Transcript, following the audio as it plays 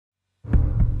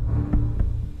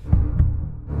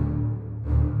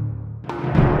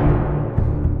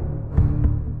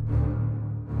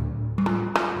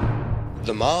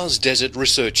the Mars Desert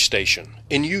Research Station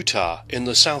in Utah in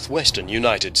the southwestern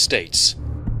United States.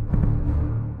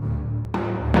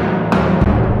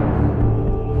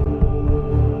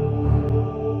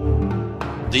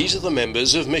 These are the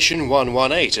members of Mission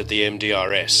 118 at the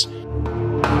MDRS.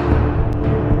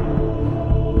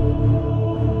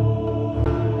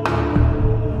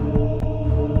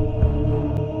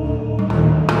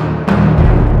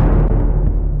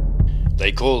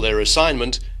 They call their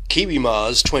assignment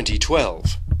KiwiMars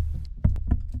 2012.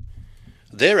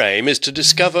 Their aim is to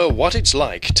discover what it's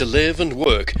like to live and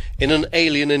work in an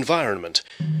alien environment,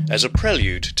 as a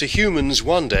prelude to humans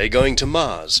one day going to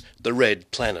Mars, the red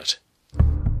planet.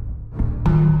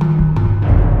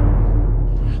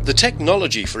 The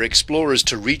technology for explorers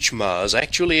to reach Mars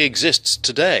actually exists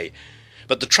today,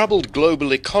 but the troubled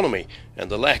global economy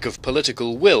and the lack of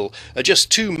political will are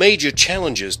just two major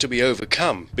challenges to be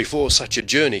overcome before such a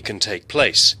journey can take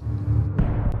place.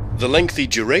 The lengthy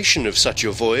duration of such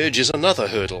a voyage is another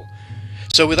hurdle,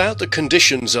 so without the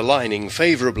conditions aligning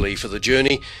favourably for the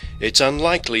journey, it's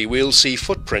unlikely we'll see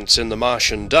footprints in the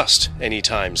Martian dust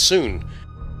anytime soon.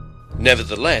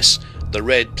 Nevertheless, the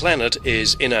red planet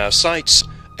is in our sights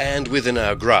and within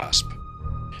our grasp.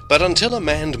 But until a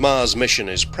manned Mars mission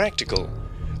is practical,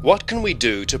 what can we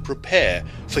do to prepare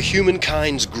for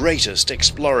humankind's greatest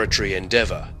exploratory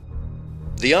endeavour?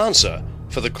 The answer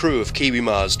for the crew of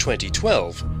KiwiMars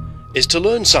 2012 is to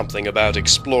learn something about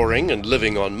exploring and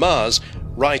living on Mars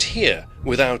right here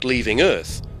without leaving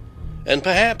Earth, and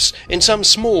perhaps in some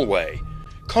small way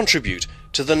contribute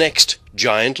to the next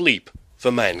giant leap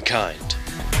for mankind.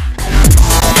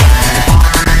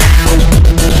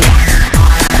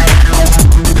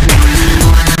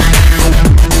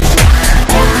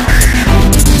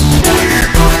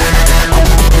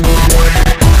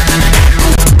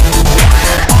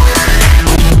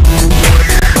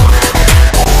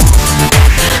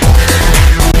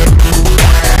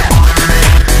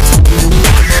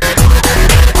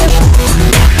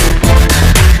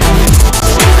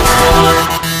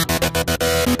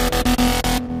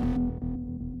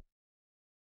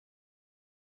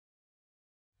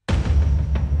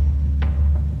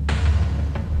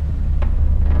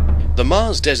 The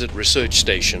Mars Desert Research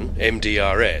Station,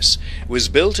 MDRS, was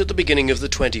built at the beginning of the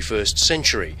 21st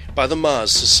century by the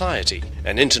Mars Society,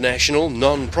 an international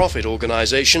non-profit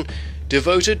organization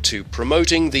devoted to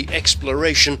promoting the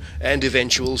exploration and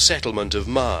eventual settlement of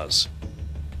Mars.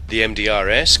 The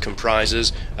MDRS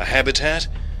comprises a habitat,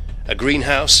 a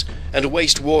greenhouse, and a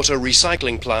wastewater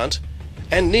recycling plant,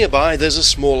 and nearby there's a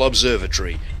small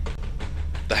observatory.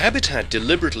 The habitat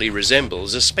deliberately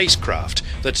resembles a spacecraft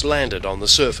that's landed on the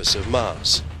surface of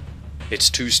Mars. It's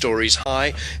 2 stories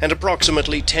high and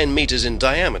approximately 10 meters in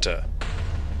diameter.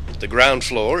 The ground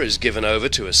floor is given over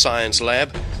to a science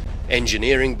lab,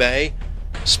 engineering bay,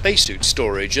 spacesuit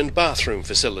storage and bathroom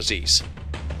facilities.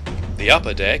 The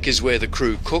upper deck is where the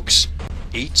crew cooks,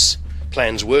 eats,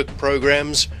 plans work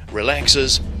programs,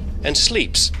 relaxes, and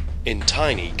sleeps in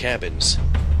tiny cabins.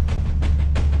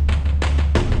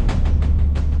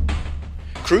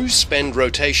 Crews spend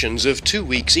rotations of 2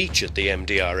 weeks each at the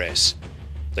MDRS.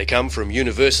 They come from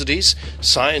universities,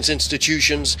 science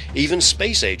institutions, even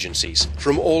space agencies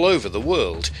from all over the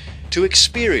world to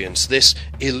experience this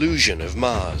illusion of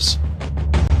Mars.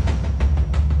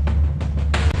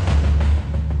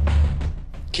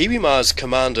 KiwiMars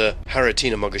commander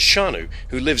Haratina Mogashanu,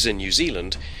 who lives in New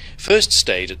Zealand, first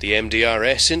stayed at the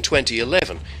MDRS in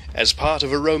 2011 as part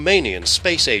of a Romanian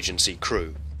space agency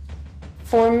crew.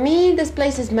 For me, this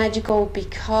place is magical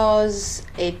because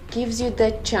it gives you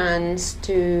the chance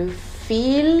to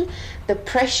feel the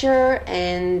pressure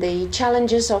and the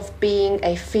challenges of being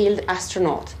a field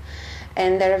astronaut.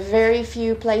 And there are very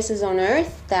few places on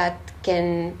Earth that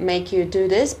can make you do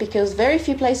this because very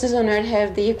few places on Earth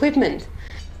have the equipment.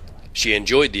 She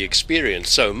enjoyed the experience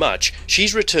so much,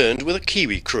 she's returned with a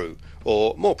Kiwi crew,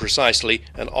 or more precisely,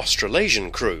 an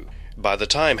Australasian crew. By the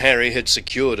time Harry had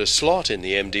secured a slot in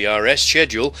the MDRS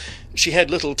schedule, she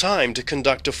had little time to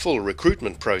conduct a full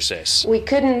recruitment process. We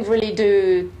couldn't really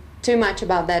do too much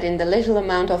about that in the little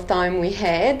amount of time we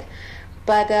had,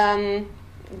 but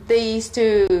these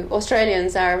 2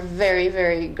 Australians are very,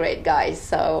 very great guys,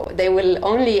 so they will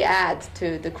only add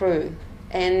to the crew.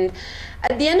 And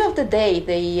at the end of the day,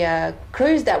 the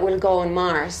crews that will go on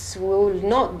Mars will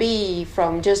not be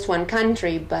from just one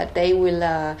country, but they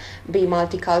will be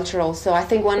multicultural. So I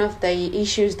think one of the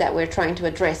issues that we're trying to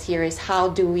address here is how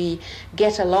do we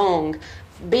get along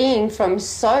being from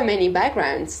so many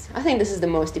backgrounds. I think this is the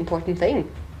most important thing.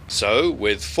 So,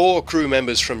 with 4 crew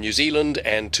members from New Zealand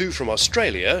and 2 from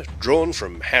Australia, drawn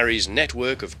from Harry's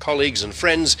network of colleagues and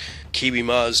friends,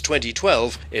 KiwiMars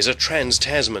 2012 is a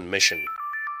trans-Tasman mission.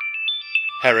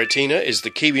 Haratina is the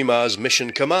KiwiMars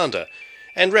mission commander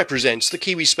and represents the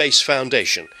Kiwi Space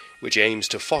Foundation, which aims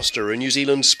to foster a New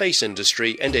Zealand space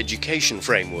industry and education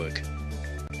framework.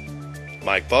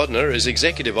 Mike Bodner is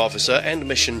Executive Officer and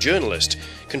Mission Journalist,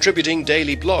 contributing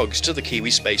daily blogs to the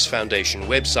Kiwi Space Foundation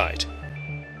website.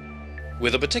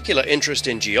 With a particular interest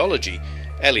in geology,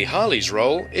 Ellie Harley's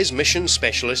role is Mission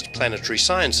Specialist Planetary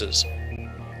Sciences,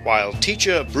 while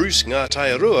teacher Bruce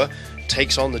Ngātairua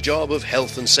takes on the job of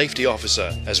Health and Safety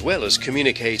Officer, as well as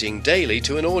communicating daily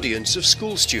to an audience of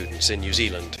school students in New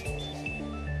Zealand.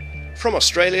 From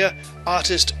Australia,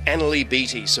 artist Annalie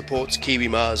Beattie supports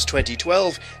KiwiMars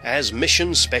 2012 as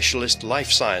Mission Specialist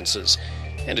Life Sciences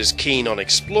and is keen on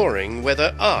exploring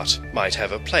whether art might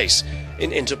have a place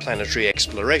in interplanetary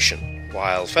exploration,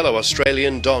 while fellow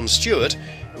Australian Don Stewart,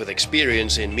 with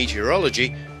experience in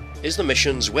meteorology, is the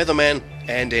mission's weatherman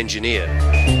and engineer.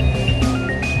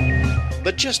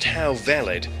 But just how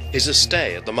valid is a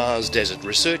stay at the Mars Desert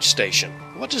Research Station?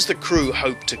 What does the crew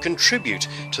hope to contribute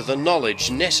to the knowledge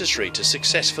necessary to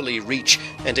successfully reach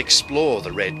and explore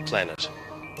the Red Planet?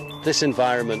 This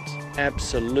environment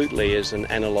absolutely is an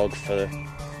analogue for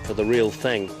the real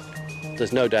thing.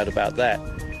 There's no doubt about that.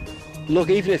 Look,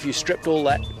 even if you stripped all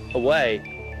that away,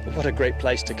 what a great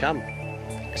place to come.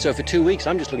 So for 2 weeks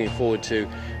I'm just looking forward to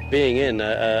being in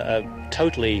a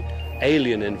totally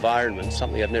alien environment,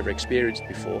 something I've never experienced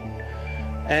before.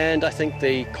 And I think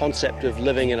the concept of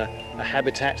living in a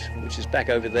habitat, which is back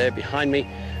over there behind me,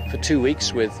 for 2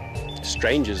 weeks with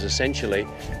strangers essentially,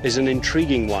 is an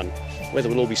intriguing one. Whether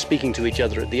we'll all be speaking to each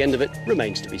other at the end of it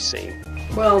remains to be seen.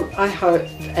 Well, I hope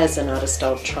as an artist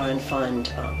I'll try and find,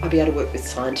 I'll be able to work with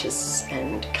scientists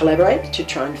and collaborate to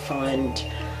try and find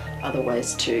other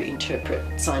ways to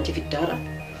interpret scientific data.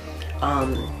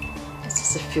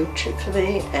 This is a field trip for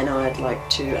me, and I'd like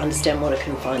to understand what a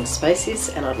confined space is,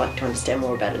 and I'd like to understand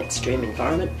more about an extreme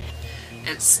environment.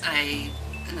 It's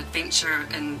an adventure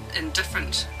in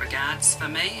different regards for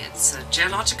me. It's a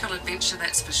geological adventure,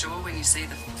 that's for sure. When you see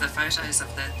the photos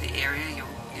of the area,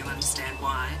 you'll understand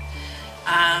why.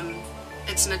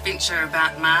 It's an adventure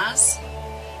about Mars.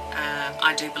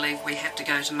 I do believe we have to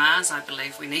go to Mars. I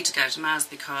believe we need to go to Mars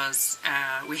because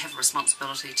we have a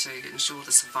responsibility to ensure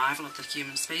the survival of the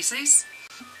human species.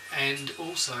 And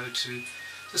also to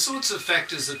the sorts of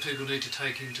factors that people need to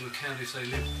take into account if they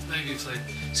live, maybe if they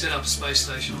set up a space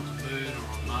station on the Moon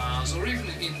or on Mars, or even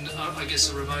in, I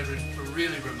guess, a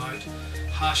really remote,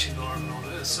 harsh environment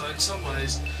on Earth. So in some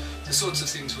ways, the sorts of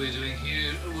things we're doing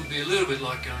here would be a little bit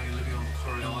like going and living on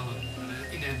Macquarie Island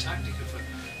in Antarctica for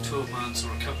 12 months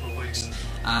or a couple of weeks.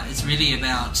 It's really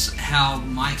about how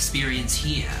my experience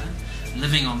here,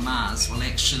 living on Mars, will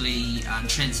actually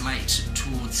translate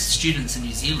towards students in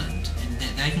New Zealand, and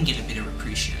that they can get a better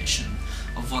appreciation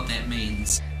of what that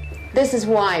means. This is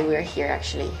why we're here,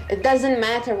 actually. It doesn't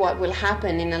matter what will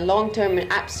happen in the long term. It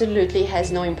absolutely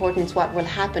has no importance what will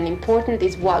happen. Important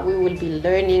is what we will be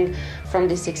learning from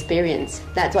this experience.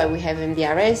 That's why we have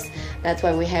MDRS. That's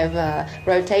why we have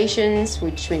rotations,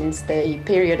 which means the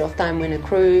period of time when a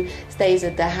crew stays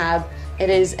at the hub. It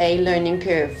is a learning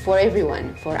curve for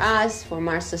everyone, for us, for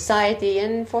Mars society,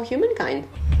 and for humankind.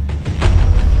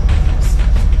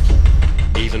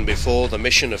 Even before the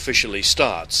mission officially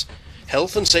starts,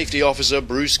 Health and Safety Officer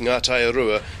Bruce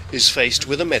Ngātairua is faced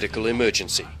with a medical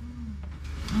emergency.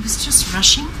 I was just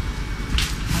rushing.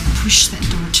 I pushed that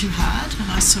door too hard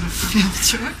and I sort of fell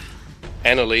through it.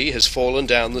 Annalie has fallen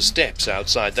down the steps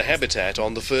outside the habitat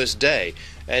on the first day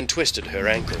and twisted her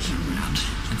ankle.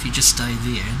 If you just stay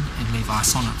there and leave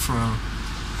ice on it for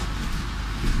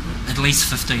at least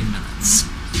 15 minutes,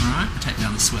 alright? Take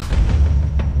down the swell.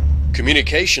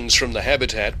 Communications from the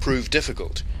habitat prove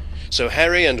difficult. So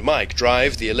Harry and Mike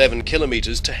drive the 11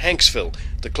 kilometres to Hanksville,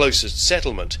 the closest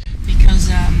settlement. Because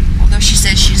although she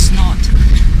says she's not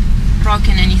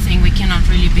broken anything, we cannot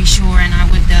really be sure, and I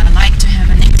would like to have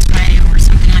an X-ray or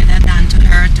something like that done to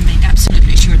her to make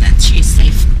absolutely sure that she is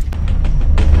safe.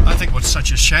 I think what's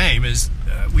such a shame is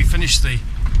we finished the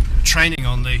training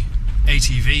on the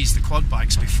ATVs, the quad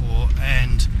bikes, before,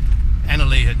 and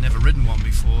Annalie had never ridden one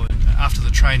before. After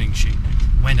the training she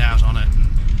went out on it and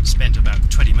spent about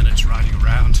 20 minutes riding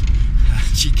around.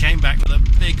 She came back with a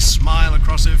big smile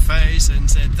across her face and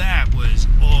said that was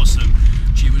awesome.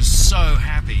 She was so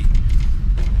happy.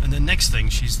 And the next thing,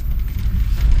 she's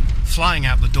flying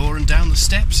out the door and down the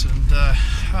steps, and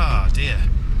oh dear,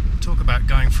 talk about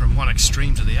going from one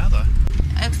extreme to the other.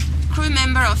 crew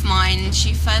member of mine,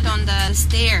 she fell on the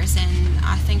stairs and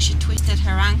I think she twisted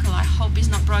her ankle. I hope it's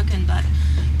not broken, but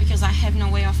because I have no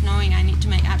way of knowing, I need to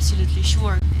make absolutely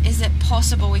sure. Is it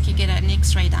possible we could get an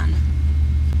x-ray done?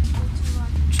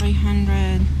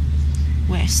 300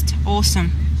 west.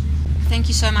 Awesome. Thank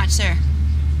you so much, sir.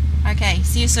 Okay,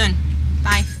 see you soon.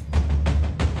 Bye.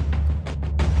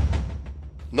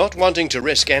 Not wanting to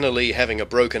risk Annalee having a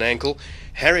broken ankle,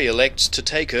 Harry elects to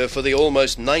take her for the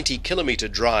almost 90-kilometre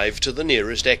drive to the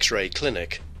nearest X-ray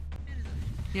clinic.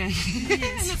 Yeah, and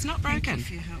it's not broken. Thank you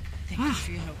for your help. Thank you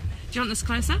for your help. Do you want this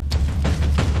closer?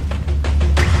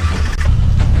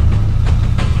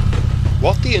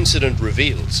 What the incident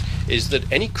reveals is that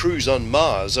any crews on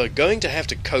Mars are going to have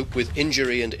to cope with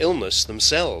injury and illness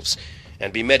themselves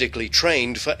and be medically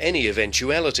trained for any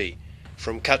eventuality,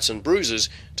 from cuts and bruises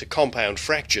to compound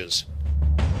fractures.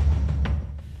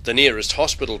 The nearest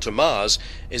hospital to Mars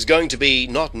is going to be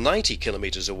not 90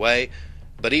 kilometres away,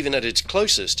 but even at its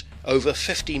closest, over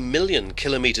 50 million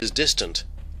kilometres distant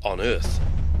on Earth.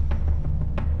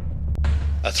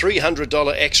 A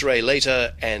 $300 X-ray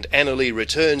later, and Annalee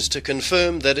returns to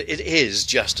confirm that it is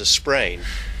just a sprain.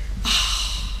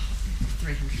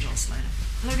 $300 later.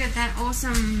 Look at that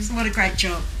awesome... What a great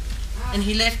job. And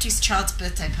he left his child's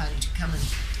birthday party to come and...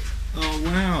 Oh,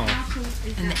 wow.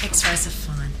 And the x-rays are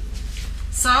fine.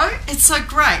 So, it's so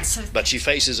great. But she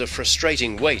faces a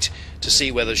frustrating wait to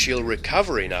see whether she'll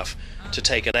recover enough to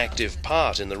take an active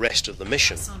part in the rest of the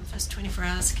mission. So on the first 24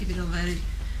 hours, keep it elevated.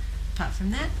 Apart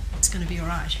from that, it's going to be all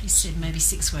right. He said maybe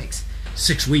 6 weeks.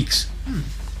 6 weeks?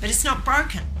 But it's not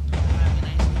broken.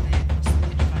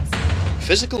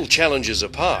 Physical challenges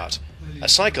apart, a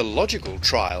psychological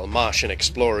trial Martian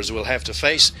explorers will have to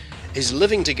face is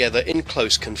living together in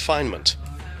close confinement.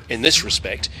 In this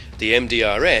respect, the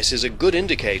MDRS is a good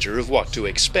indicator of what to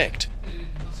expect.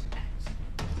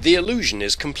 The illusion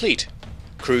is complete.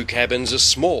 Crew cabins are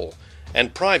small,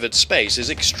 and private space is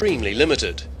extremely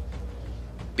limited.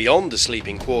 Beyond the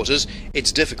sleeping quarters,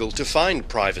 it's difficult to find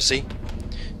privacy.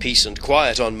 Peace and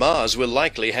quiet on Mars will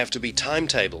likely have to be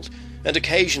timetabled and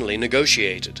occasionally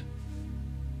negotiated.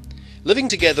 Living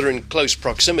together in close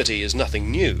proximity is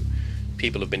nothing new.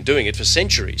 People have been doing it for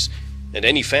centuries, and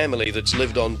any family that's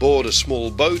lived on board a small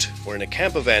boat or in a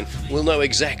camper van will know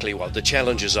exactly what the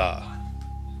challenges are.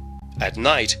 At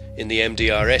night, in the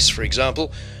MDRS for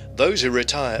example, those who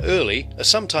retire early are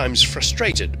sometimes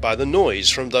frustrated by the noise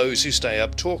from those who stay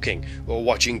up talking or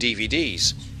watching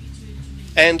DVDs.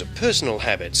 And personal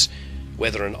habits,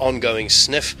 whether an ongoing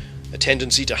sniff, a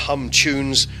tendency to hum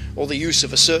tunes, or the use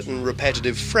of a certain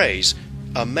repetitive phrase,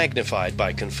 are magnified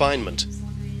by confinement.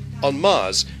 On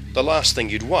Mars, the last thing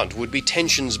you'd want would be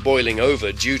tensions boiling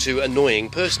over due to annoying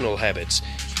personal habits,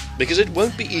 because it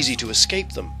won't be easy to escape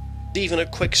them. Even a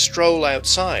quick stroll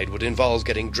outside would involve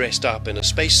getting dressed up in a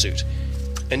spacesuit.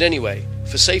 And anyway,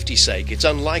 for safety's sake, it's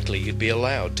unlikely you'd be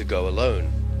allowed to go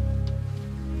alone.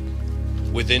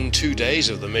 Within 2 days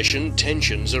of the mission,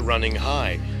 tensions are running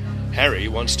high. Harry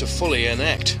wants to fully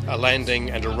enact a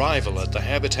landing and arrival at the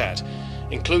habitat,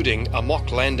 including a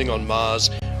mock landing on Mars,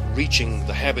 reaching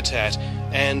the habitat,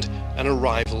 and an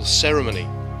arrival ceremony.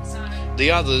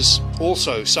 The others,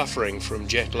 also suffering from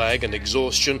jet lag and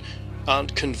exhaustion,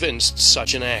 aren't convinced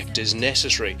such an act is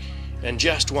necessary and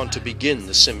just want to begin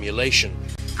the simulation.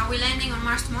 Are we landing on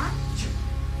Mars tomorrow?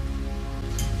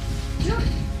 Sure.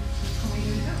 How are you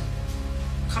going to go?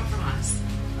 Compromise.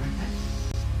 Okay.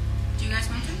 Do you guys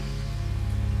want to?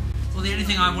 Well, the only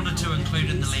thing I wanted to include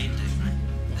in the landing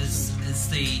is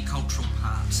the cultural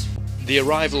part. The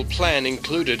arrival plan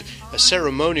included a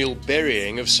ceremonial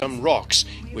burying of some rocks,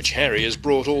 which Harry has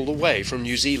brought all the way from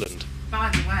New Zealand.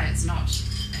 By the way, it's not...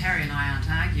 Harry and I aren't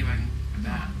arguing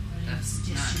about this.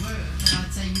 No.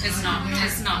 It's not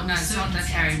that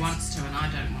Harry wants to and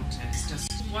I don't want to. It's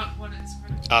just what it's...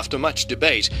 After much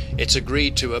debate, it's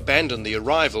agreed to abandon the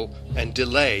arrival and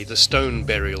delay the stone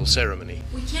burial ceremony.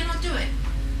 We cannot do it.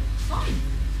 Fine.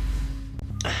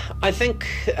 I think,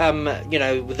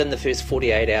 within the first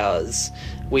 48 hours,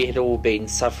 we had all been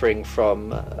suffering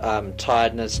from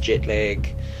tiredness, jet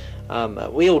lag.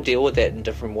 We all deal with that in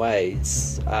different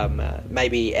ways.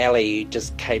 Maybe Ali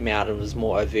just came out and was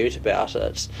more overt about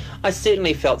it. I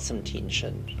certainly felt some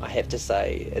tension, I have to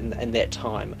say, in that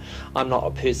time. I'm not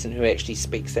a person who actually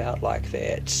speaks out like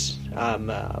that,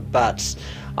 but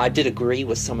I did agree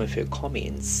with some of her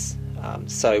comments.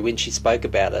 So when she spoke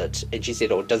about it and she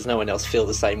said, does no one else feel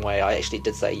the same way? I actually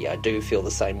did say, yeah, I do feel the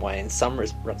same way in some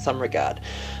regard.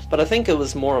 But I think it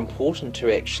was more important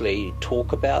to actually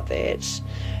talk about that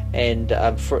and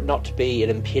for it not to be an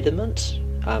impediment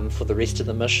for the rest of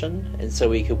the mission, and so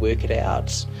we could work it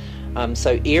out.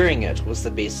 So airing it was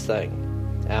the best thing,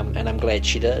 and I'm glad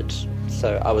she did.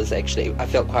 So I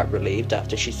felt quite relieved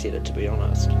after she said it, to be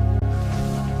honest.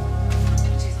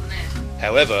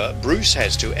 However, Bruce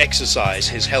has to exercise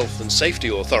his health and safety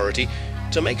authority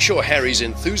to make sure Harry's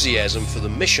enthusiasm for the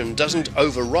mission doesn't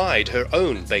override her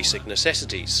own basic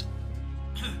necessities.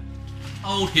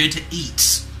 Hold her to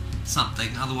eat something,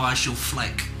 otherwise she'll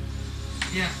flake.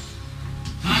 Yeah.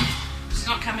 She's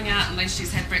not coming out unless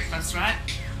she's had breakfast, right?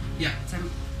 Yeah. So,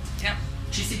 yep.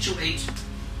 She said she'll eat.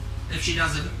 If she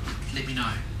doesn't, let me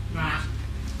know. Right.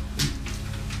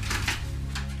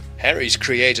 Harry's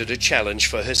created a challenge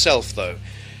for herself, though.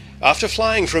 After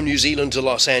flying from New Zealand to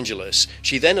Los Angeles,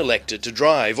 she then elected to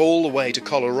drive all the way to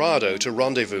Colorado to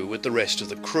rendezvous with the rest of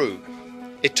the crew.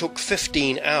 It took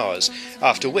 15 hours,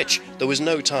 after which there was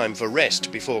no time for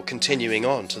rest before continuing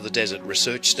on to the Desert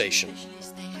Research Station.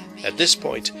 At this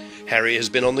point, Harry has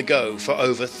been on the go for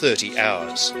over 30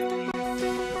 hours.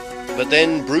 But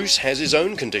then Bruce has his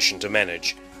own condition to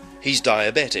manage. He's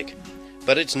diabetic,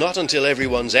 but it's not until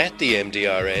everyone's at the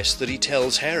MDRS that he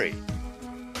tells Harry.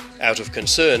 Out of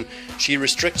concern, she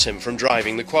restricts him from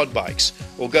driving the quad bikes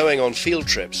or going on field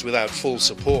trips without full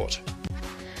support.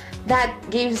 That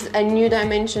gives a new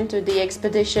dimension to the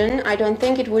expedition. I don't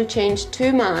think it will change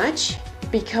too much,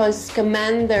 because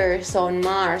commanders on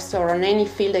Mars or on any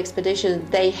field expedition,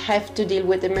 they have to deal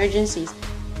with emergencies.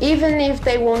 Even if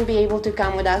they won't be able to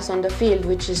come with us on the field,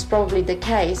 which is probably the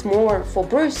case more for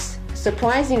Bruce,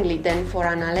 surprisingly, than for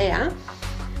Analea,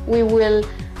 we will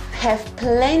have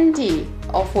plenty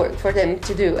of work for them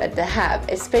to do at the hub,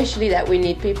 especially that we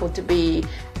need people to be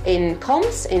in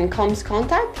comms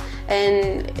contact.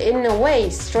 And in a way,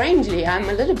 strangely, I'm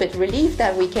a little bit relieved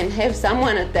that we can have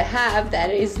someone at the hub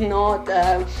that is not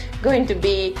going to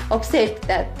be upset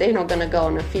that they're not going to go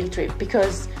on a field trip,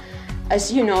 because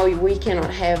as you know, we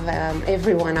cannot have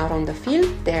everyone out on the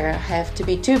field. There have to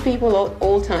be 2 people at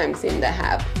all times in the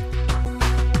hub.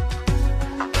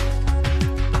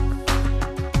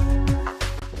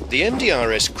 The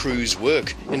MDRS crew's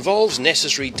work involves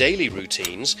necessary daily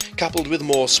routines coupled with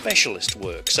more specialist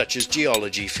work such as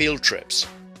geology field trips.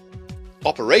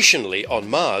 Operationally on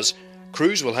Mars,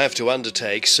 crews will have to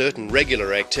undertake certain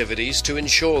regular activities to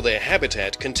ensure their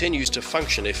habitat continues to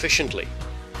function efficiently.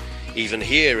 Even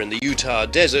here in the Utah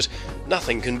desert,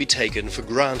 nothing can be taken for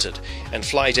granted, and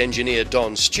flight engineer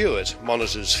Don Stewart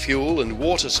monitors fuel and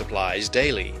water supplies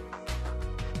daily.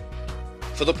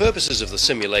 For the purposes of the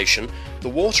simulation, the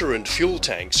water and fuel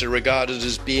tanks are regarded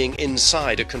as being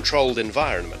inside a controlled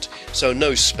environment, so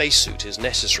no spacesuit is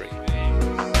necessary.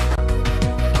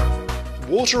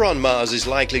 Water on Mars is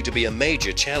likely to be a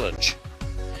major challenge.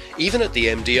 Even at the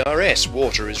MDRS,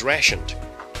 water is rationed.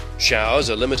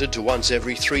 Showers are limited to once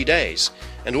every 3 days,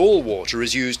 and all water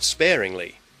is used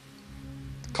sparingly.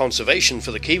 Conservation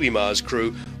for the KiwiMars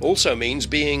crew also means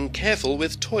being careful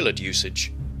with toilet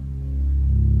usage.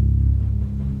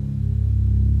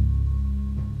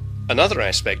 Another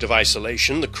aspect of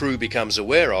isolation the crew becomes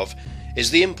aware of is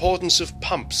the importance of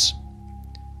pumps.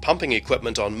 Pumping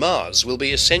equipment on Mars will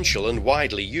be essential and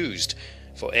widely used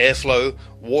for airflow,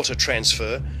 water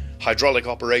transfer, hydraulic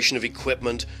operation of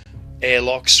equipment,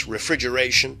 airlocks,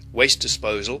 refrigeration, waste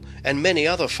disposal, and many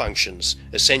other functions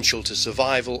essential to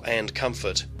survival and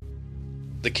comfort.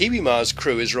 The KiwiMars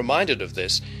crew is reminded of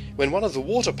this when one of the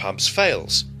water pumps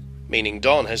fails, meaning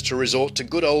Don has to resort to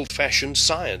good old-fashioned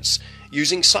science,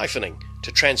 using siphoning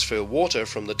to transfer water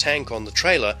from the tank on the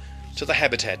trailer to the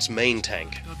habitat's main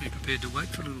tank. I'd be prepared to wait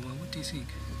for a little while. What do you think?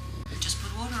 Just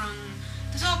put water on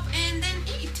the top and then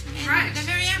eat. And Right. they're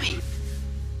very yummy.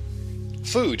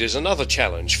 Food is another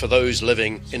challenge for those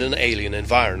living in an alien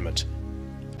environment.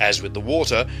 As with the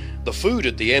water, the food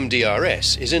at the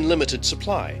MDRS is in limited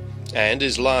supply and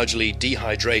is largely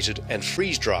dehydrated and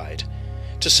freeze-dried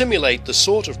to simulate the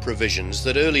sort of provisions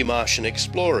that early Martian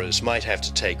explorers might have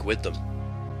to take with them.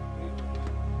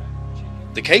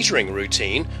 The catering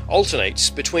routine alternates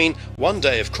between one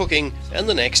day of cooking and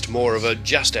the next more of a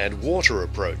just add water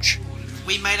approach.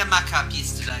 We made a muck-up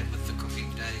yesterday with the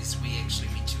cooking days. We actually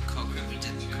meant to cook and we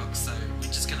didn't cook, so we're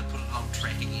just going to put it on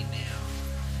track again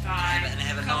now. And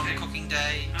have a non-cooking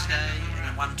day today, and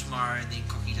then one tomorrow, and then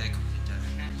cooking day.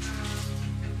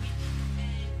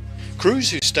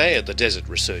 Crews who stay at the Desert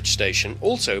Research Station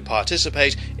also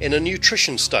participate in a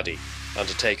nutrition study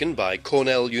undertaken by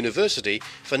Cornell University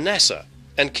for NASA,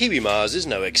 and KiwiMars is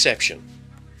no exception.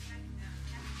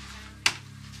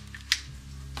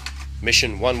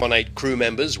 Mission 118 crew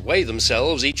members weigh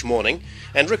themselves each morning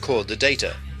and record the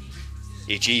data.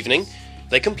 Each evening,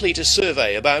 they complete a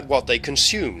survey about what they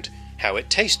consumed, how it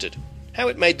tasted, how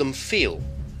it made them feel,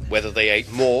 whether they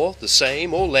ate more, the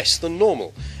same, or less than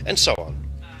normal, and so on.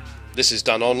 This is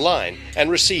done online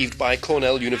and received by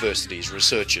Cornell University's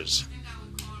researchers.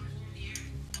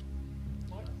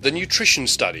 The nutrition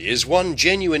study is one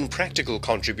genuine practical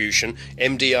contribution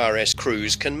MDRS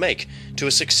crews can make to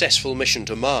a successful mission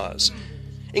to Mars,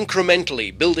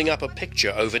 incrementally building up a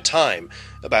picture over time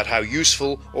about how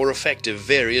useful or effective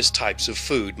various types of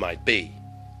food might be.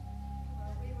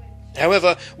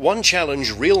 However, one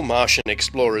challenge real Martian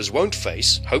explorers won't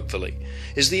face, hopefully,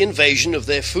 is the invasion of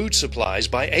their food supplies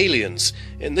by aliens,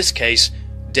 in this case,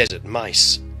 desert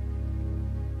mice.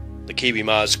 The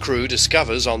KiwiMars crew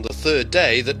discovers on the third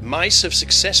day that mice have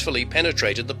successfully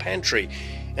penetrated the pantry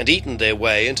and eaten their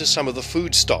way into some of the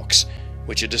food stocks,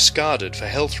 which are discarded for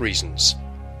health reasons.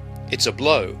 It's a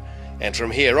blow, and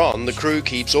from here on the crew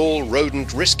keeps all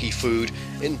rodent risky food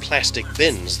in plastic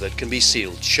bins that can be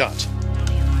sealed shut.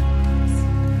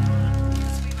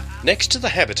 Next to the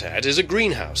habitat is a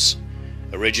greenhouse.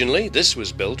 Originally, this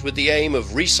was built with the aim of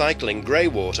recycling grey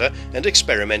water and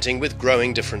experimenting with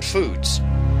growing different foods.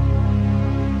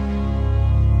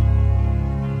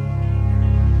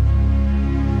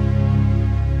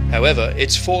 However,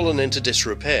 it's fallen into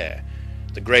disrepair,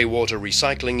 the grey water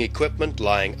recycling equipment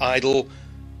lying idle,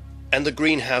 and the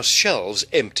greenhouse shelves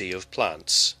empty of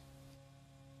plants.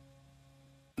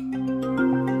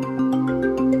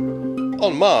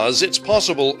 On Mars, it's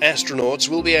possible astronauts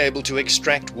will be able to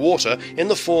extract water in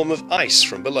the form of ice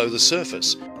from below the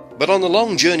surface. But on the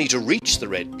long journey to reach the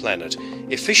red planet,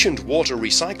 efficient water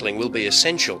recycling will be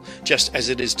essential, just as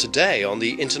it is today on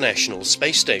the International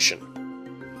Space Station.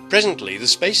 Presently, the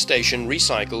space station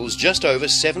recycles just over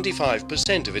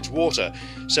 75% of its water,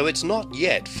 so it's not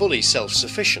yet fully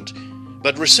self-sufficient.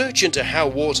 But research into how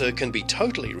water can be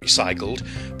totally recycled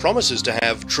promises to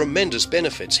have tremendous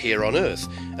benefits here on Earth,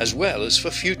 as well as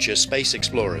for future space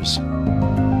explorers.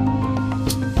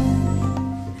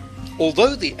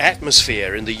 Although the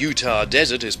atmosphere in the Utah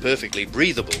desert is perfectly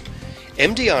breathable,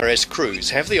 MDRS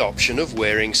crews have the option of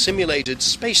wearing simulated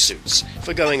spacesuits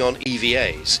for going on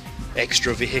EVAs,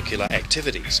 extravehicular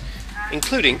activities,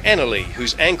 including Annalie,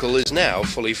 whose ankle is now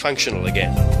fully functional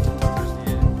again.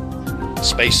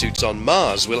 Spacesuits on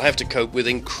Mars will have to cope with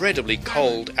incredibly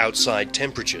cold outside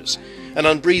temperatures, an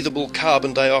unbreathable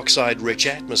carbon dioxide-rich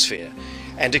atmosphere,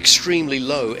 and extremely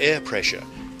low air pressure.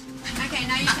 Okay,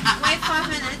 now you can wait 5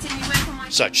 minutes and you wait for my...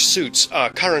 Such suits are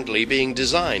currently being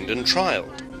designed and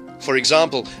trialled. For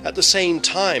example, at the same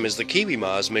time as the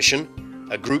KiwiMars mission,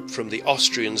 a group from the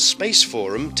Austrian Space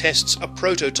Forum tests a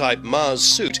prototype Mars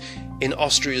suit in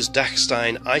Austria's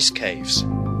Dachstein ice caves.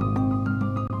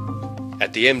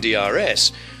 At the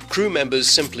MDRS, crew members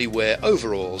simply wear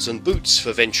overalls and boots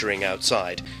for venturing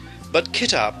outside, but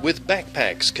kit up with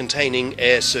backpacks containing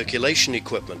air circulation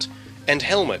equipment and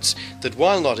helmets that,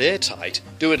 while not airtight,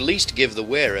 do at least give the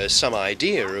wearer some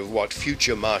idea of what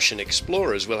future Martian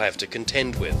explorers will have to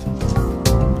contend with.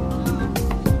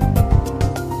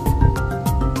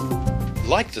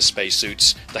 Like the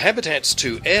spacesuits, the Habitat's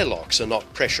 2 airlocks are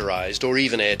not pressurized or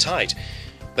even airtight,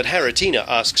 but Haratina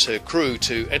asks her crew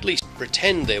to at least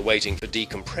pretend they're waiting for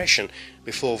decompression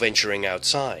before venturing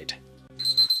outside.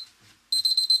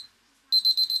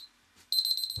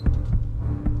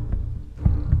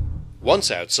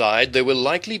 Once outside, there will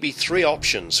likely be 3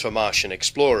 options for Martian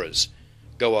explorers: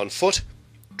 go on foot,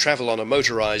 travel on a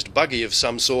motorized buggy of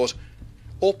some sort,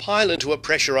 or pile into a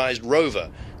pressurized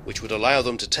rover, which would allow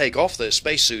them to take off their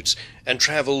spacesuits and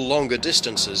travel longer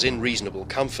distances in reasonable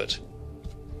comfort.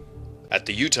 At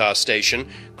the Utah station,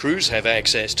 crews have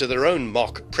access to their own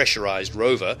mock pressurized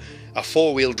rover, a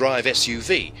 4-wheel drive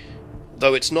SUV,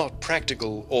 though it's not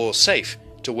practical or safe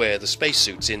to wear the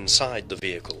spacesuits inside the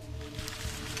vehicle.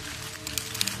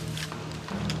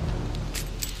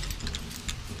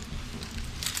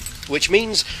 Which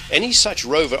means any such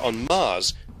rover on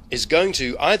Mars is going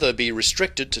to either be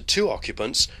restricted to 2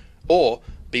 occupants or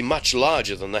be much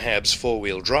larger than the Hab's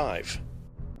 4-wheel drive.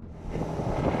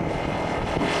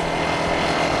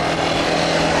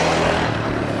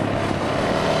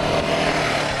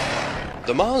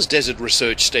 The Mars Desert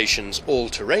Research Station's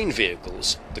all-terrain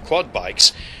vehicles, the quad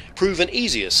bikes, prove an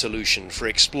easier solution for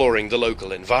exploring the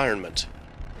local environment.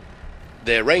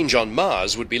 Their range on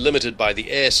Mars would be limited by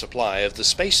the air supply of the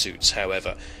spacesuits,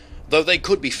 however, though they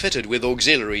could be fitted with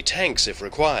auxiliary tanks if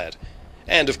required.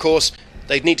 And, of course,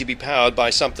 they'd need to be powered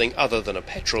by something other than a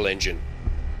petrol engine.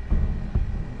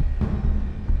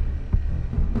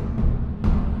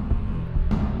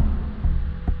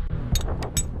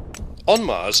 On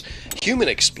Mars, human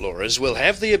explorers will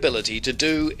have the ability to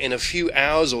do in a few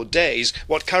hours or days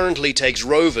what currently takes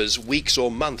rovers weeks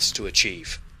or months to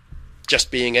achieve. Just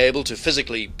being able to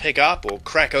physically pick up or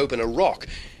crack open a rock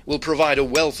will provide a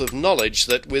wealth of knowledge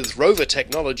that with rover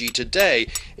technology today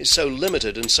is so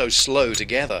limited and so slow to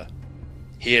gather.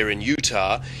 Here in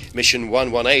Utah, Mission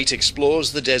 118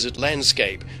 explores the desert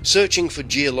landscape, searching for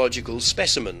geological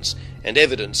specimens and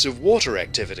evidence of water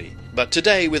activity, but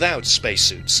today without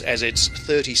spacesuits, as it's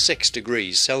 36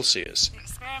 degrees Celsius. The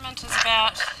experiment is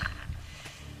about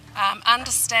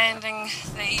understanding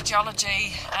the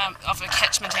geology of a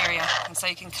catchment area, and so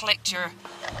you can collect your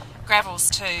gravels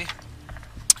to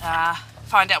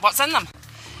find out what's in them.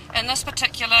 In this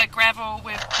particular gravel,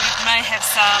 we may have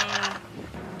some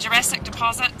Jurassic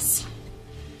deposits,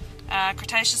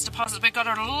 Cretaceous deposits. We've got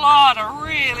a lot of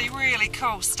really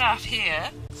cool stuff here.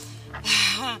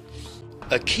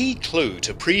 A key clue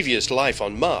to previous life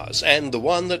on Mars, and the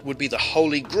one that would be the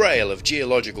holy grail of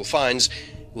geological finds,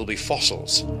 will be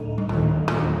fossils.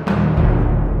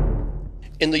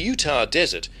 In the Utah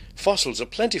desert, fossils are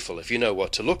plentiful if you know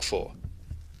what to look for.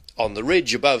 On the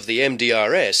ridge above the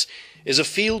MDRS is a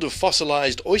field of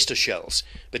fossilized oyster shells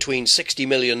between 60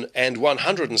 million and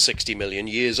 160 million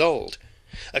years old,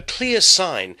 a clear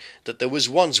sign that there was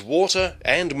once water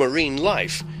and marine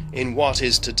life in what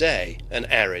is today an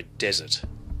arid desert.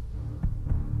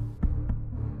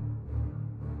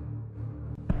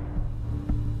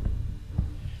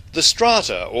 The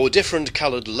strata, or different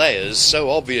coloured layers so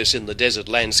obvious in the desert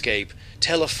landscape,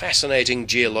 tell a fascinating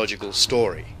geological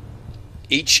story.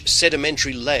 Each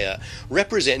sedimentary layer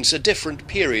represents a different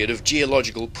period of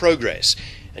geological progress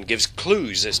and gives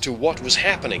clues as to what was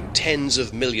happening tens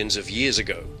of millions of years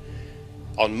ago.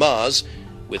 On Mars,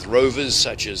 with rovers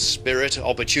such as Spirit,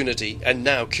 Opportunity, and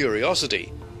now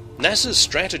Curiosity, NASA's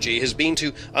strategy has been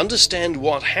to understand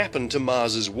what happened to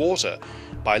Mars's water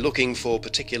by looking for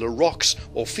particular rocks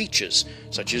or features,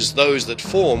 such as those that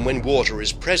form when water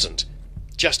is present,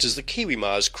 just as the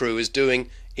KiwiMars crew is doing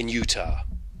in Utah.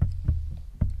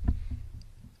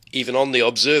 Even on the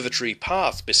observatory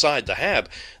path beside the hab,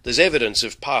 there's evidence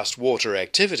of past water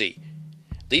activity.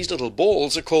 These little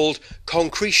balls are called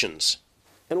concretions.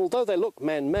 And although they look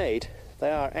man-made,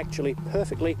 they are actually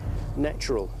perfectly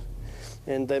natural.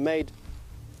 And they're made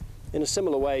in a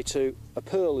similar way to a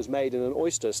pearl is made in an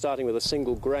oyster, starting with a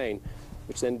single grain,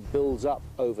 which then builds up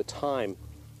over time,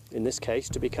 in this case,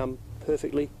 to become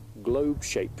perfectly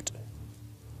globe-shaped.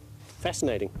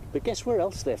 Fascinating. But guess where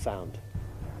else they're found?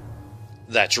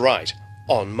 That's right,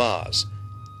 on Mars.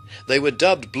 They were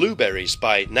dubbed blueberries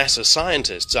by NASA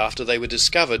scientists after they were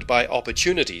discovered by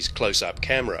Opportunity's close-up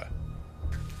camera.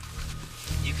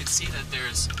 You can see that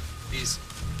there's these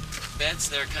beds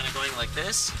there kind of going like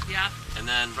this. Yeah. And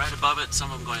then right above it,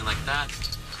 some of them going like that.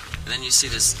 And then you see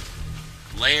this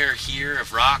layer here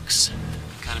of rocks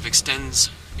kind of extends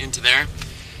into there.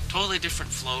 Totally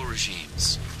different flow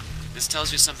regimes. This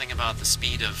tells you something about the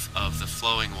speed of the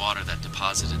flowing water that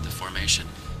deposited the formation.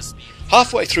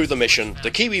 Halfway through the mission,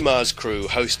 the KiwiMars crew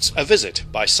hosts a visit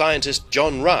by scientist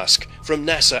John Rusk from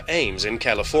NASA Ames in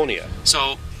California.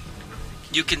 So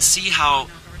you can see how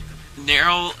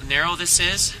narrow this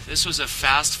is. This was a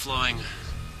fast-flowing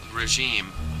regime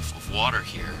of water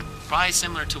here, probably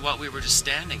similar to what we were just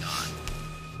standing on.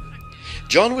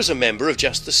 John was a member of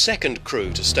just the second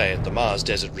crew to stay at the Mars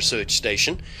Desert Research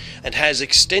Station and has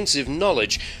extensive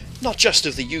knowledge not just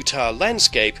of the Utah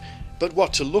landscape, but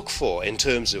what to look for in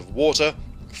terms of water,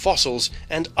 fossils,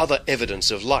 and other evidence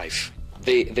of life.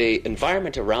 The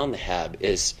environment around the hab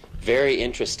is very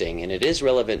interesting, and it is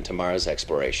relevant to Mars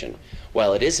exploration.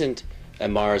 While it isn't a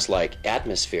Mars-like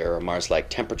atmosphere or Mars-like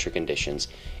temperature conditions,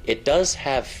 it does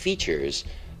have features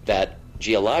that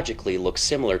geologically look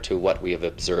similar to what we have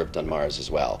observed on Mars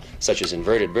as well, such as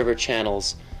inverted river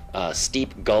channels,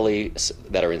 steep gullies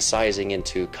that are incising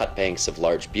into cut banks of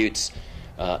large buttes,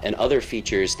 and other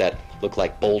features that look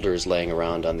like boulders laying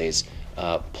around on these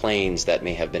plains that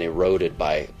may have been eroded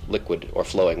by liquid or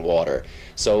flowing water.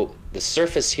 So the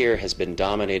surface here has been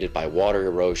dominated by water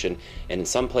erosion, and in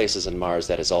some places on Mars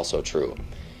that is also true.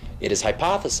 It is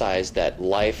hypothesized that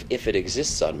life, if it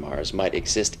exists on Mars, might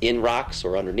exist in rocks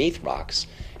or underneath rocks.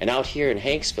 And out here in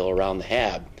Hanksville around the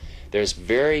hab, there's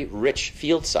very rich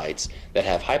field sites that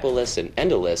have hypoliths and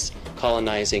endoliths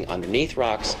colonizing underneath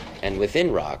rocks and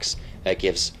within rocks. That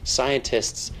gives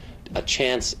scientists a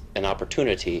chance, an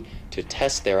opportunity to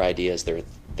test their ideas,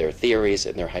 their theories,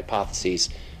 and their hypotheses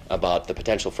about the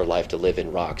potential for life to live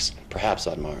in rocks, perhaps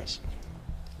on Mars.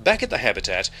 Back at the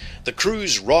habitat, the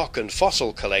crew's rock and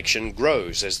fossil collection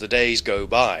grows as the days go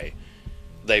by.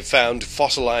 They've found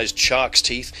fossilized shark's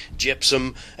teeth,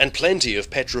 gypsum, and plenty of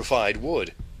petrified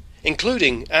wood,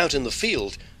 including, out in the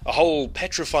field, a whole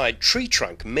petrified tree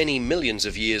trunk many millions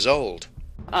of years old.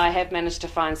 I have managed to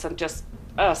find some just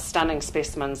stunning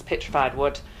specimens, petrified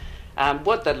wood.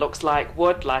 Wood that looks like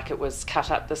wood, like it was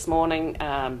cut up this morning,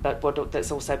 but wood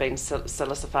that's also been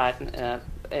silicified,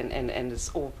 and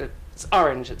it's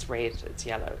orange, it's red, it's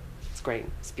yellow, it's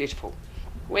green, it's beautiful.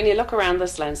 When you look around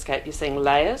this landscape, you're seeing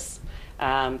layers,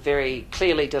 very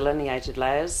clearly delineated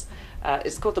layers.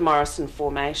 It's called the Morrison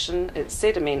Formation. It's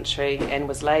sedimentary and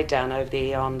was laid down over the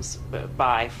eons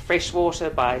by fresh water,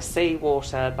 by sea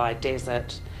water, by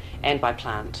desert, and by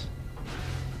plant.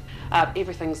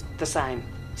 Everything's the same.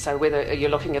 So whether you're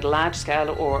looking at a large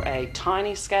scale or a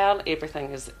tiny scale,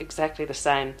 everything is exactly the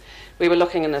same. We were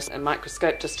looking in a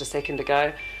microscope just a second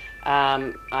ago.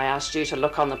 I asked you to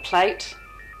look on the plate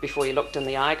before you looked in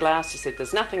the eyeglass. You said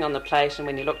there's nothing on the plate, and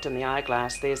when you looked in the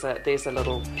eyeglass, there's a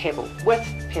little pebble with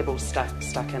pebbles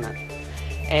stuck in it.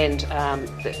 And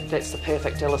that's the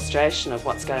perfect illustration of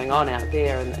what's going on out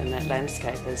there in that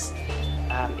landscape. Is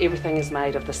everything is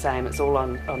made of the same. It's all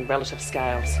on relative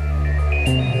scales.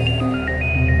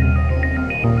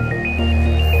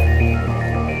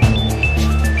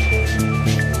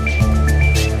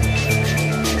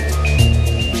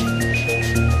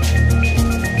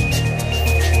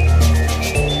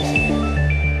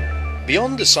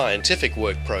 Beyond the scientific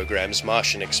work programs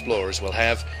Martian explorers will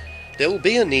have, there will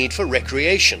be a need for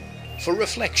recreation, for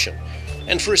reflection,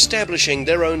 and for establishing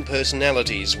their own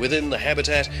personalities within the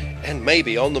habitat and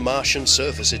maybe on the Martian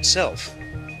surface itself.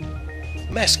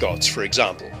 Mascots, for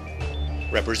example.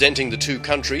 Representing the two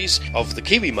countries of the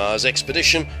KiwiMars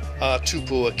expedition are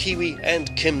Tupua Kiwi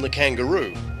and Kim the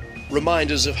kangaroo,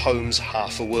 reminders of homes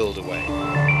half a world away.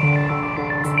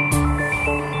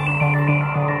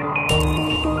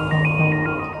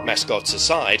 Mascots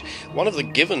aside, one of the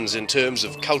givens in terms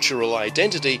of cultural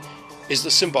identity is the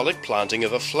symbolic planting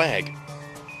of a flag.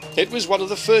 It was one of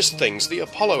the first things the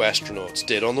Apollo astronauts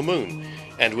did on the Moon,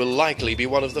 and will likely be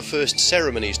one of the first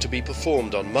ceremonies to be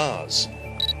performed on Mars.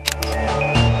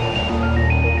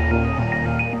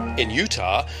 In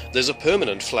Utah, there's a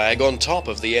permanent flag on top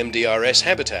of the MDRS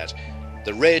habitat,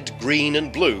 the red, green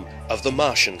and blue of the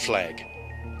Martian flag.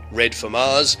 Red for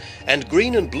Mars, and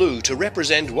green and blue to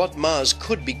represent what Mars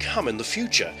could become in the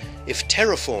future if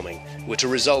terraforming were to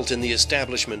result in the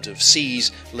establishment of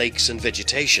seas, lakes and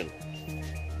vegetation.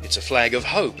 It's a flag of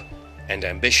hope and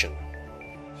ambition.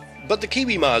 But the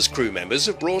KiwiMars crew members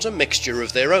have brought a mixture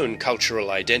of their own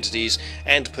cultural identities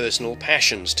and personal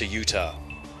passions to Utah.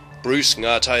 Bruce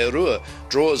Ngātairua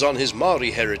draws on his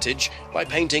Māori heritage by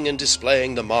painting and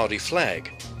displaying the Māori flag.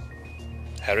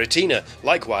 Haritina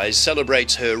likewise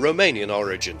celebrates her Romanian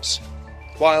origins,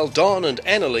 while Don and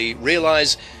Annalie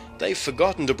realise they've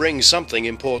forgotten to bring something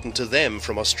important to them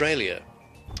from Australia.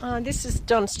 This is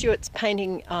Don Stewart's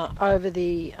painting over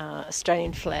the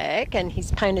Australian flag, and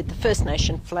he's painted the First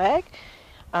Nation flag,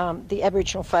 the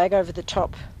Aboriginal flag over the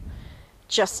top,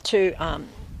 just to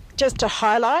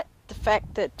highlight the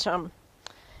fact that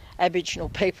Aboriginal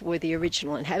people were the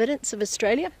original inhabitants of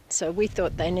Australia, so we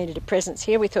thought they needed a presence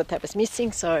here. We thought that was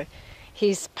missing, so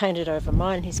he's painted over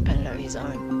mine, he's painted over his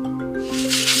own.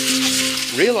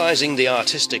 Realising the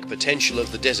artistic potential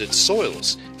of the desert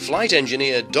soils, flight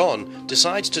engineer Don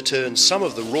decides to turn some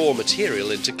of the raw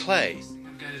material into clay. What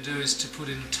I'm going to do is to put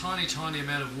in a tiny, tiny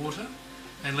amount of water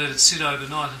and let it sit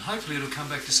overnight, and hopefully it'll come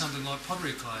back to something like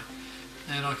pottery clay.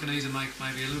 And I can either make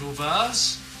maybe a little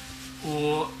vase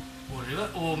or whatever,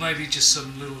 or maybe just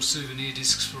some little souvenir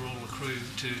discs for all the crew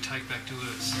to take back to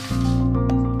Earth.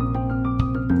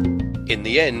 In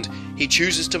the end, he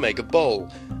chooses to make a bowl,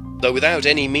 though without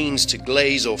any means to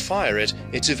glaze or fire it,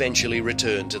 it's eventually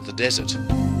returned to the desert.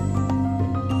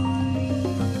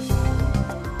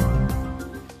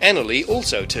 Annalie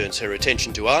also turns her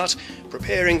attention to art,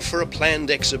 preparing for a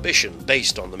planned exhibition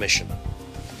based on the mission.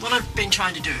 What I've been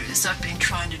trying to do is I've been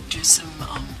trying to do some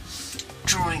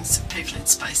drawings of people in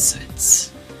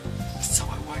spacesuits. So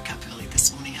I woke up early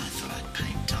this morning and I thought I'd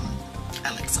paint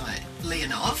Alexei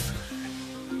Leonov.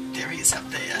 There he is up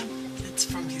there. It's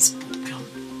from his book,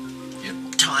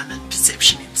 Time and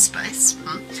Perception in Space.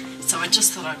 So I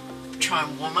just thought I'd try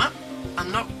and warm up.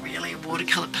 I'm not really a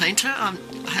watercolour painter. I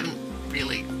haven't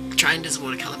really trained as a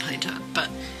watercolour painter, but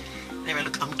anyway,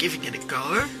 look, I'm giving it a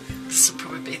go. This will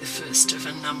probably be the first of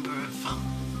a number of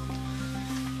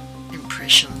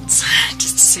impressions,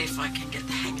 just to see if I can get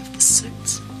the hang of the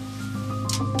suits.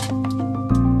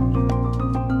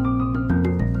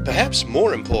 Perhaps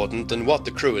more important than what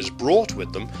the crew has brought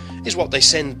with them is what they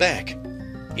send back.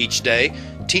 Each day,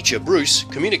 teacher Bruce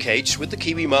communicates with the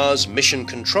KiwiMars Mission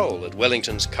Control at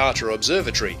Wellington's Carter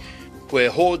Observatory, where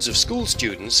hordes of school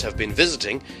students have been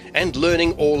visiting and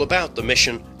learning all about the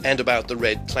mission and about the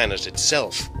Red Planet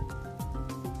itself.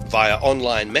 Via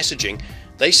online messaging,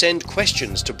 they send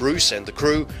questions to Bruce and the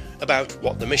crew about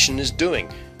what the mission is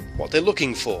doing, what they're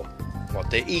looking for,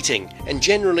 what they're eating, and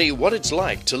generally what it's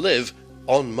like to live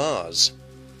on Mars.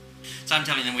 So I'm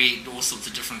telling them we eat all sorts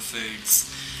of different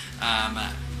foods.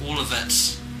 All of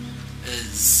it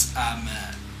is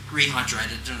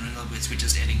rehydrated, in other words we're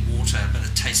just adding water, but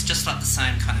it tastes just like the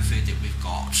same kind of food that we've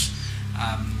got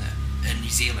in New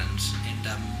Zealand, and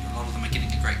a lot of them are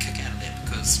getting a great kick out of that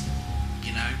because,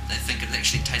 you know, they think it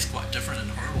actually tastes quite different and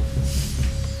horrible.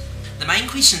 The main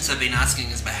questions they've been asking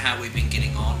is about how we've been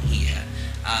getting on here.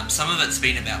 Some of it's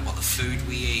been about what the food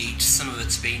we eat, some of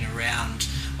it's been around,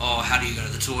 how do you go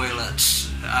to the toilet,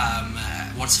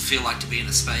 what's it feel like to be in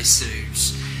a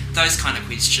spacesuit, those kind of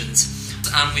questions.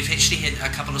 We've actually had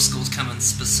a couple of schools come in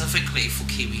specifically for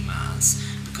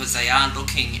KiwiMars because they are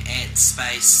looking at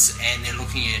space and they're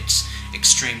looking at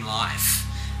extreme life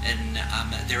in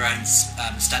their own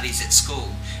studies at school,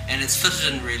 and it's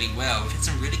fitted in really well. We've had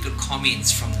some really good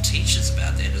comments from the teachers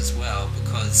about that as well,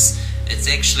 because it's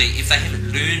actually, if they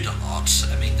haven't learned a lot,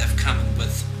 I mean, they've come in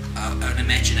with an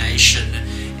imagination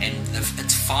and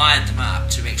it's fired them up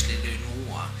to actually learn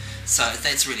more, so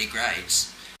that's really great.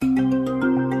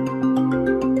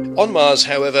 On Mars,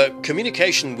 however,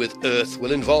 communication with Earth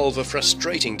will involve a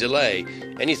frustrating delay,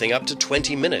 anything up to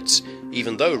 20 minutes,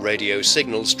 even though radio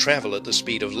signals travel at the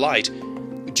speed of light,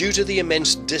 due to the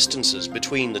immense distances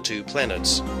between the two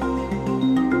planets.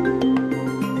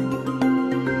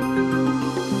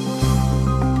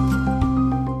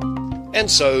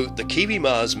 And so the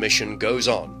KiwiMars mission goes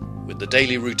on, with the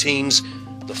daily routines,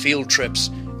 the field trips,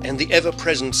 and the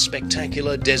ever-present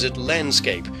spectacular desert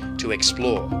landscape to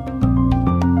explore.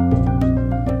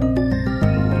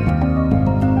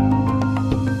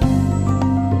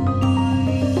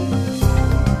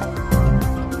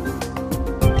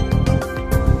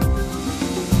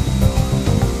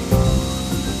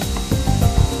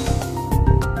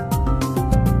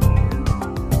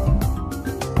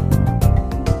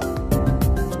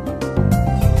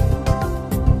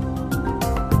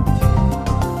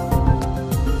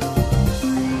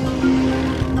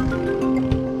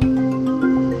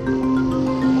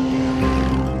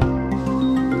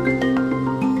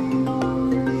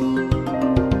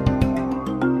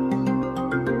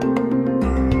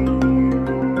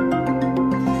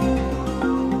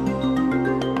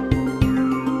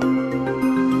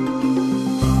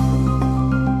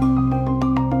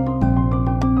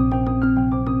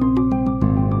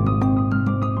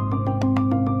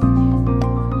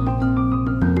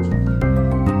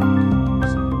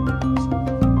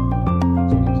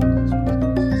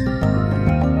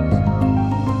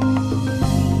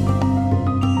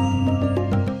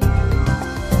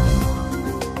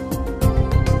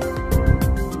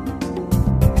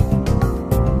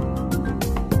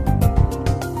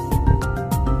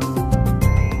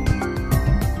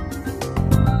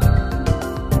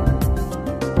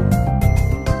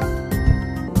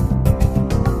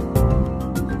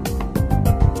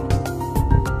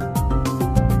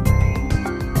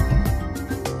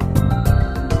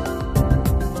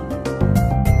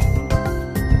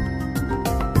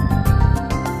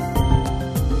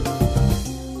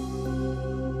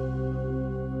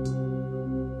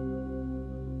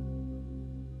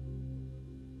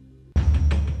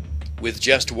 With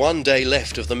just 1 day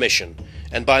left of the mission,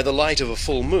 and by the light of a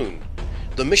full moon,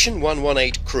 the Mission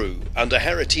 118 crew, under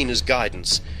Haritina's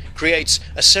guidance, creates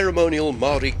a ceremonial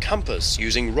Maori compass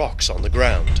using rocks on the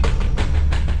ground.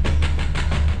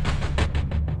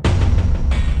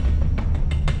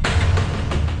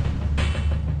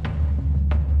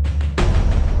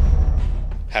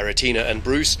 Haritina and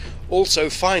Bruce also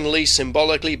finally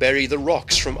symbolically bury the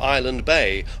rocks from Island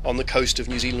Bay on the coast of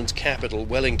New Zealand's capital,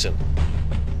 Wellington.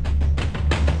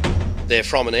 They're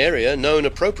from an area known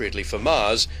appropriately for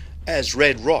Mars as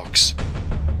Red Rocks.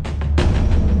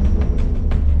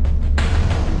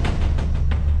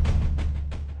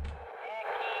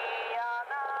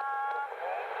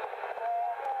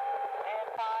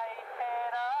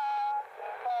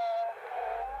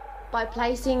 By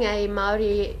placing a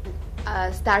Maori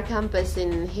star compass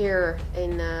in here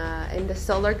in the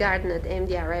solar garden at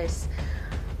MDRS,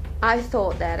 I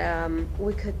thought that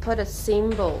we could put a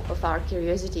symbol of our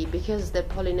curiosity, because the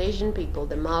Polynesian people,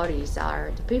 the Maoris,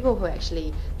 are the people who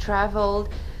actually traveled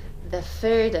the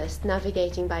furthest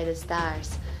navigating by the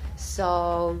stars.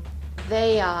 So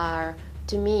they are,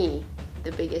 to me,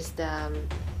 the biggest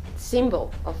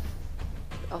symbol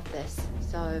of this.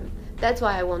 So that's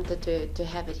why I wanted to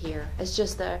have it here. It's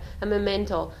just a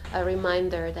memento, a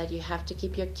reminder that you have to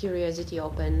keep your curiosity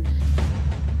open.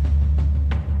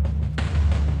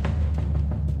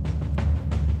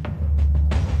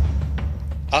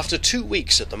 After 2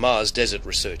 weeks at the Mars Desert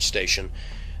Research Station,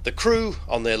 the crew,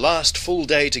 on their last full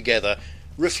day together,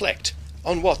 reflect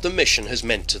on what the mission has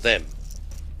meant to them.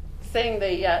 Seeing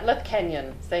the Lith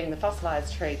Canyon, seeing the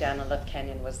fossilised tree down in Lith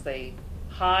Canyon was the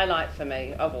highlight for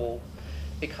me of all,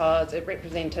 because it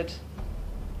represented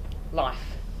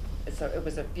life. It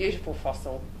was a beautiful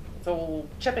fossil. It's all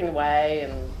chipping away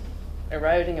and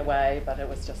eroding away, but it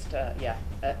was just,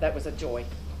 that was a joy.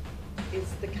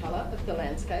 Is the colour of the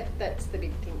landscape. That's the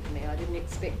big thing for me. I didn't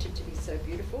expect it to be so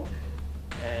beautiful.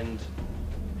 And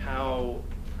how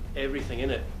everything in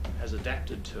it has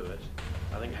adapted to it.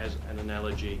 I think it has an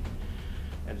analogy,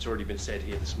 and it's already been said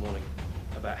here this morning,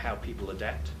 about how people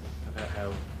adapt, about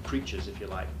how creatures, if you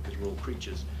like, because we're all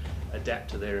creatures, adapt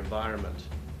to their environment.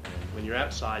 And when you're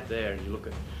outside there and you look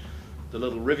at the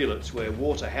little rivulets where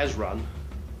water has run,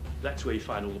 that's where you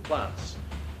find all the plants.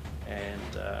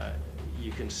 And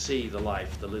you can see the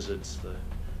life, the lizards,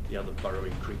 the other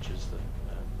burrowing creatures,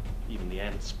 even the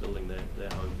ants building their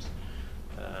homes.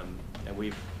 And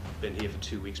we've been here for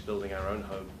 2 weeks building our own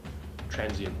home,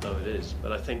 transient though it is.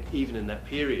 But I think even in that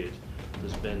period,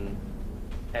 there's been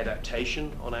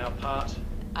adaptation on our part.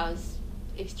 I was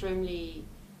extremely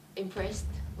impressed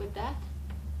with that.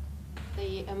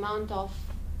 The amount of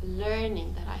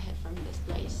learning that I had from this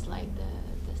place, like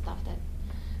the stuff that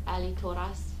Ali taught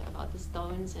us about the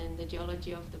stones and the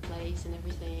geology of the place and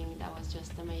everything, that was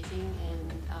just amazing.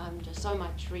 And I'm just so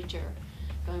much richer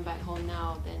going back home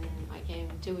now than I came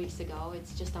 2 weeks ago.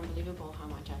 It's just unbelievable how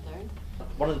much I've learned.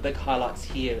 One of the big highlights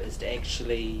here is to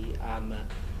actually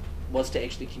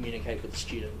communicate with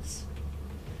students.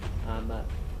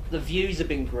 The views have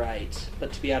been great,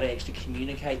 but to be able to actually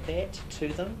communicate that to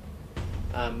them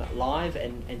live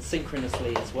and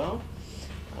synchronously as well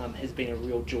has been a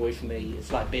real joy for me.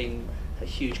 It's like being a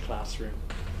huge classroom.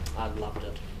 I loved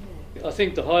it. I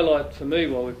think the highlight for me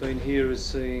while we've been here is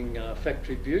seeing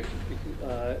Factory Butte.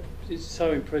 It's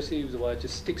so impressive the way it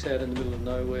just sticks out in the middle of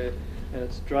nowhere, and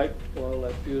it's draped by all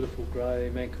that beautiful grey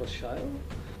Mancos shale,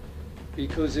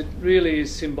 because it really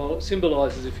is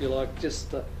symbolises, if you like,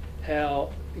 just how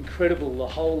incredible the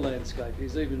whole landscape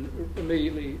is. Even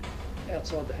immediately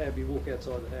outside the hab, you walk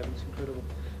outside the hab, it's incredible.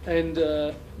 And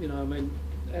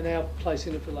and our place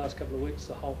in it for the last couple of weeks,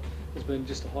 the whole has been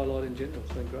just a highlight in general.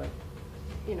 It's been great.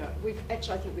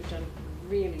 I think we've done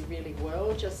really, really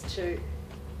well just to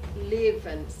live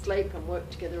and sleep and work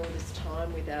together all this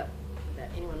time without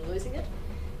anyone losing it.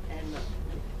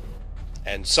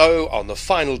 And so, on the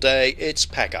final day, it's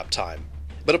pack-up time.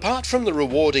 But apart from the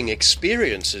rewarding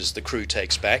experiences the crew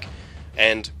takes back,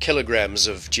 and kilograms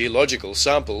of geological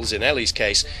samples in Ali's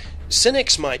case,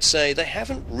 cynics might say they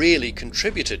haven't really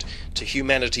contributed to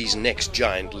humanity's next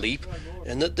giant leap,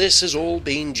 and that this has all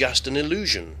been just an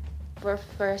illusion.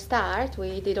 For a start,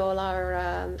 we did all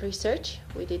our research,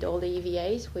 we did all the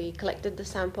EVAs, we collected the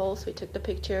samples, we took the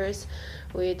pictures,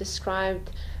 we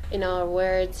described in our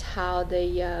words how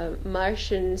the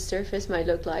Martian surface might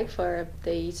look like for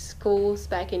the schools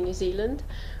back in New Zealand.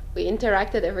 We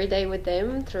interacted every day with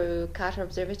them through Carter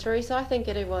Observatory, so I think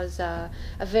it was a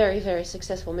very, very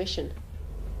successful mission.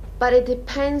 But it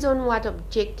depends on what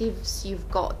objectives you've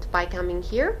got by coming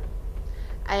here.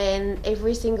 And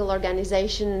every single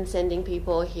organization sending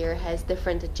people here has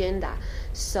different agenda.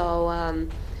 So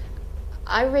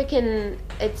I reckon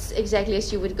it's exactly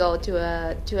as you would go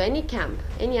to any camp,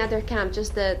 any other camp.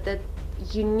 Just the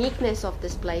uniqueness of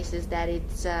this place is that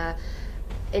it's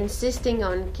insisting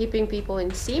on keeping people in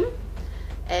SIM.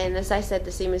 And as I said,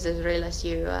 the SIM is as real as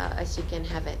you can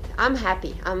have it. I'm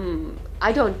happy.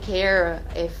 I don't care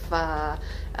if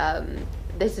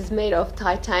this is made of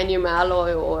titanium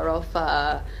alloy or of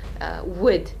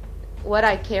wood. What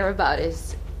I care about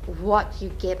is what you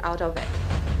get out of it.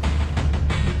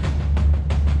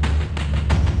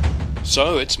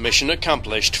 So it's mission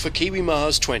accomplished for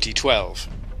KiwiMars 2012.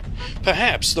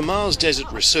 Perhaps the Mars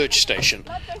Desert Research Station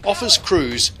offers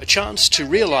crews a chance to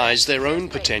realise their own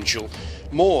potential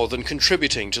more than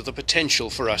contributing to the potential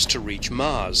for us to reach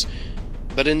Mars.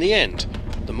 But in the end,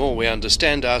 the more we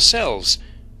understand ourselves,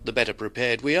 the better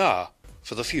prepared we are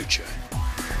for the future.